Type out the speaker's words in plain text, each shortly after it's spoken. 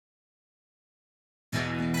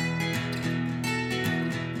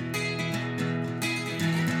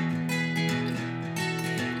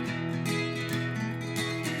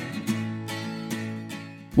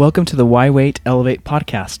Welcome to the Why Weight Elevate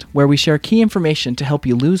podcast, where we share key information to help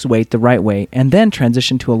you lose weight the right way and then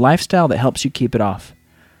transition to a lifestyle that helps you keep it off.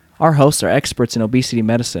 Our hosts are experts in obesity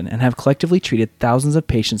medicine and have collectively treated thousands of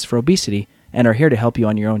patients for obesity and are here to help you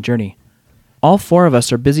on your own journey. All four of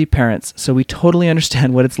us are busy parents, so we totally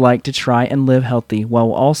understand what it's like to try and live healthy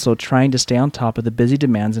while also trying to stay on top of the busy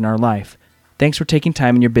demands in our life. Thanks for taking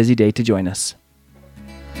time in your busy day to join us.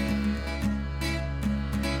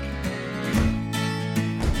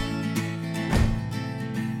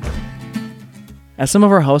 As some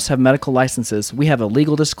of our hosts have medical licenses, we have a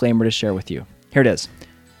legal disclaimer to share with you. Here it is.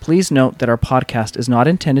 Please note that our podcast is not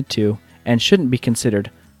intended to, and shouldn't be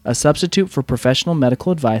considered, a substitute for professional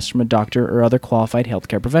medical advice from a doctor or other qualified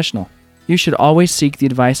healthcare professional. You should always seek the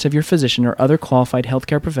advice of your physician or other qualified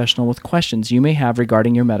healthcare professional with questions you may have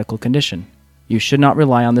regarding your medical condition. You should not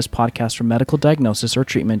rely on this podcast for medical diagnosis or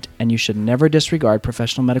treatment, and you should never disregard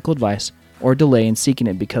professional medical advice or delay in seeking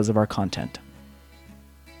it because of our content.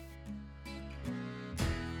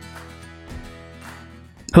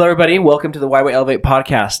 Hello, everybody. Welcome to the Why Weight Elevate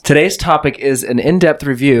podcast. Today's topic is an in-depth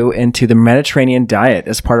review into the Mediterranean diet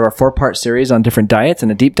as part of our four-part series on different diets and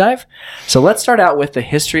a deep dive. So let's start out with the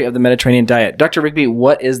history of the Mediterranean diet. Dr. Rigby,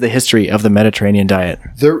 what is the history of the Mediterranean diet?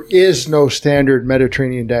 There is no standard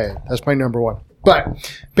Mediterranean diet. That's my number one. But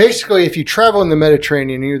basically, if you travel in the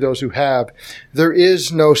Mediterranean, any of those who have, there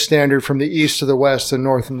is no standard from the east to the west, the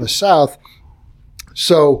north and the south.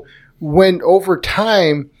 So when over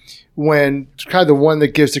time, when kind of the one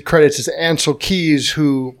that gives the credits is Ancel Keys,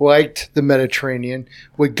 who liked the Mediterranean,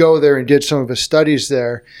 would go there and did some of his studies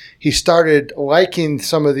there. He started liking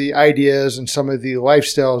some of the ideas and some of the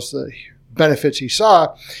lifestyles, the benefits he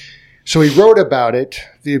saw. So he wrote about it,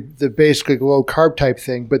 the basically low carb type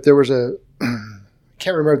thing. But there was I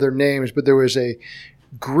can't remember their names, but there was a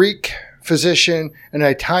Greek physician and an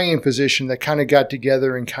Italian physician that kind of got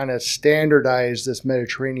together and kind of standardized this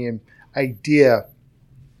Mediterranean idea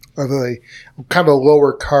of a kind of a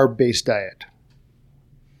lower carb-based diet.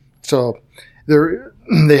 So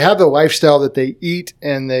they have the lifestyle that they eat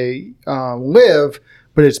and they live,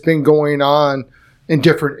 but it's been going on in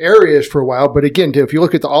different areas for a while. But again, if you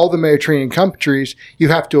look at all the Mediterranean countries, you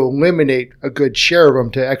have to eliminate a good share of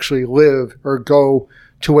them to actually live or go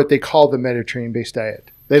to what they call the Mediterranean-based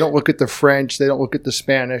diet. They don't look at the French. They don't look at the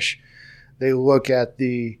Spanish. They look at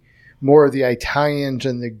more of the Italians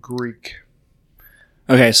and the Greek.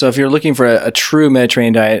 Okay, so if you're looking for a true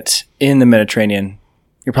Mediterranean diet in the Mediterranean,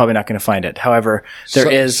 you're probably not going to find it. However,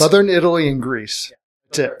 there is Southern Italy and Greece.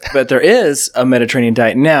 That's it. But there is a Mediterranean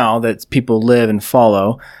diet now that people live and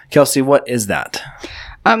follow. Kelsey, what is that?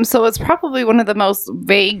 So it's probably one of the most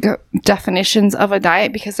vague definitions of a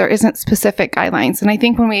diet because there isn't specific guidelines. And I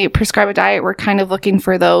think when we prescribe a diet, we're kind of looking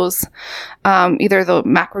for those, either the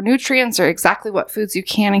macronutrients or exactly what foods you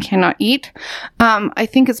can and cannot eat. I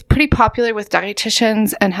think it's pretty popular with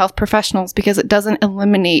dietitians and health professionals because it doesn't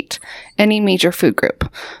eliminate any major food group.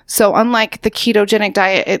 So unlike the ketogenic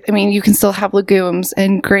diet, you can still have legumes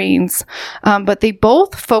and grains, but they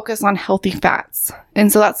both focus on healthy fats. And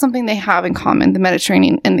so that's something they have in common, the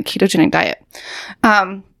Mediterranean and the ketogenic diet.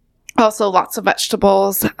 Also lots of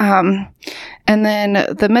vegetables. And then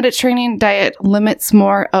the Mediterranean diet limits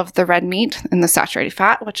more of the red meat and the saturated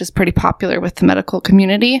fat, which is pretty popular with the medical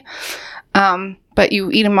community. But you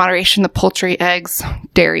eat in moderation the poultry, eggs,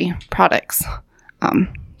 dairy products.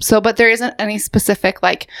 But there isn't any specific,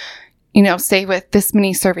 say with this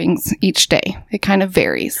many servings each day. It kind of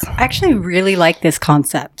varies. I actually really like this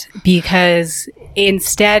concept because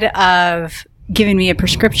instead of giving me a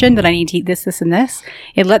prescription that I need to eat this, this, and this,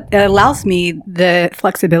 it allows me the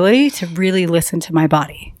flexibility to really listen to my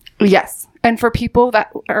body. Yes. And for people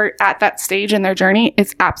that are at that stage in their journey,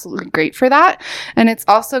 it's absolutely great for that. And it's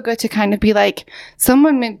also good to kind of be like,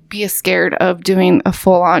 someone may be scared of doing a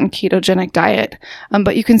full-on ketogenic diet,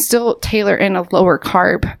 but you can still tailor in a lower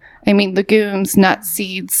carb. Legumes, nuts,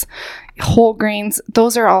 seeds, whole grains,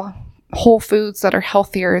 those are all whole foods that are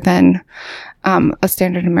healthier than a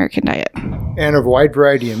standard American diet. And a wide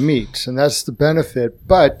variety of meats, and that's the benefit.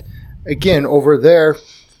 But again, over there,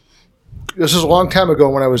 this is a long time ago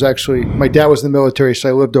when my dad was in the military, so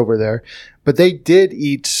I lived over there. But they did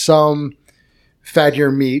eat some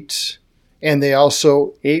fattier meats, and they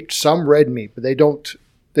also ate some red meat. But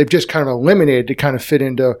they've just kind of eliminated to kind of fit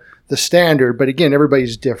into the standard. But again,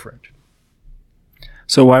 everybody's different.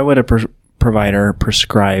 So why would a provider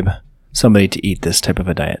prescribe somebody to eat this type of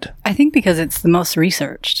a diet? I think because it's the most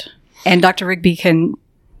researched. And Dr. Rigby can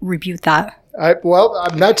rebuke that. I'm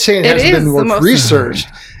not saying it hasn't been more researched.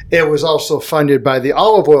 It was also funded by the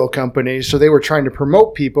olive oil companies, so they were trying to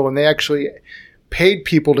promote people, and they actually paid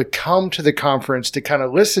people to come to the conference to kind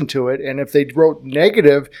of listen to it. And if they wrote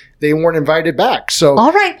negative, they weren't invited back. So,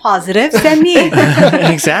 All right, positive, send me.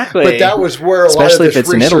 Exactly. but that was where Especially a if lot of it's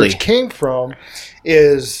this in Italy. research came from,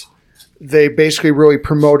 is they basically really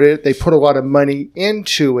promoted it. They put a lot of money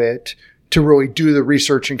into it to really do the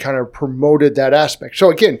research and kind of promoted that aspect.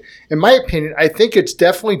 So again, in my opinion, I think it's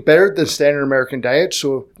definitely better than standard American diet.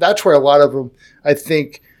 So that's where a lot of them, I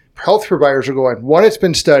think, health providers are going. One, it's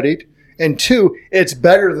been studied. And two, it's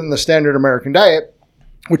better than the standard American diet,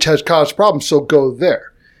 which has caused problems. So go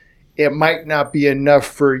there. It might not be enough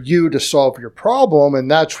for you to solve your problem.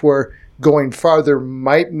 And that's where going farther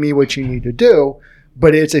might be what you need to do.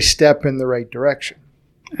 But it's a step in the right direction.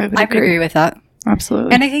 I would I would agree with that.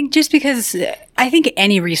 Absolutely. And I think just because I think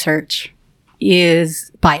any research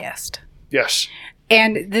is biased. Yes.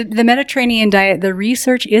 And the Mediterranean diet, the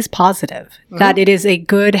research is positive, that it is a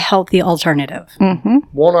good, healthy alternative.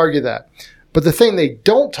 Won't argue that. But the thing they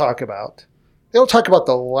don't talk about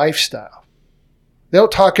the lifestyle. They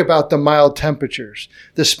don't talk about the mild temperatures,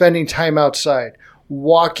 the spending time outside,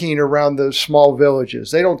 walking around the small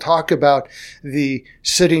villages. They don't talk about the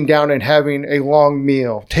sitting down and having a long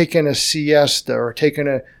meal, taking a siesta or taking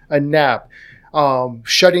a nap,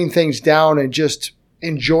 shutting things down and just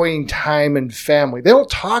enjoying time and family. They don't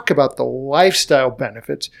talk about the lifestyle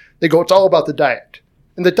benefits. They go, it's all about the diet.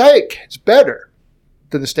 And the diet is better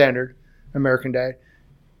than the standard American diet.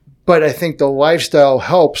 But I think the lifestyle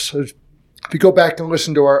helps. If you go back and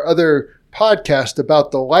listen to our other podcast about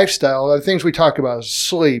the lifestyle, the things we talk about is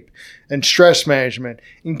sleep and stress management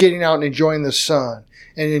and getting out and enjoying the sun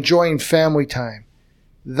and enjoying family time.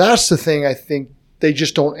 That's the thing I think they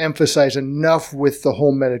just don't emphasize enough with the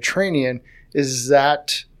whole Mediterranean, is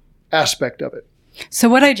that aspect of it. So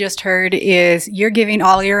what I just heard is you're giving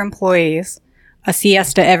all your employees a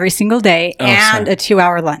siesta every single day and a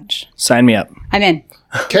 2-hour lunch. Sign me up. I'm in.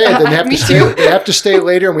 Okay, then they have to stay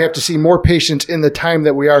later, and we have to see more patients in the time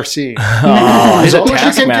that we are seeing. Oh, he's As a long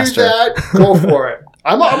as you can do taskmaster. that, go for it.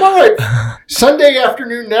 I'm all right. Sunday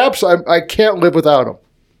afternoon naps, I can't live without them.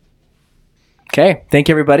 Okay. Thank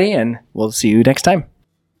you, everybody, and we'll see you next time.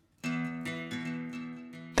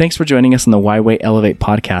 Thanks for joining us on the Why Wait Elevate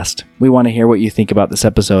podcast. We want to hear what you think about this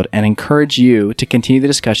episode and encourage you to continue the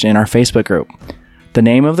discussion in our Facebook group. The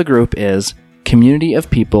name of the group is Community of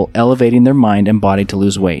People Elevating Their Mind and Body to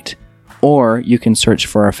Lose Weight. Or you can search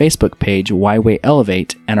for our Facebook page, Why Wait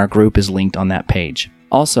Elevate, and our group is linked on that page.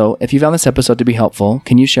 Also, if you found this episode to be helpful,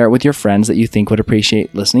 can you share it with your friends that you think would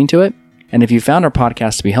appreciate listening to it? And if you found our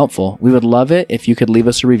podcast to be helpful, we would love it if you could leave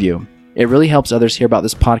us a review. It really helps others hear about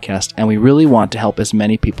this podcast, and we really want to help as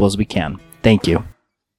many people as we can. Thank you.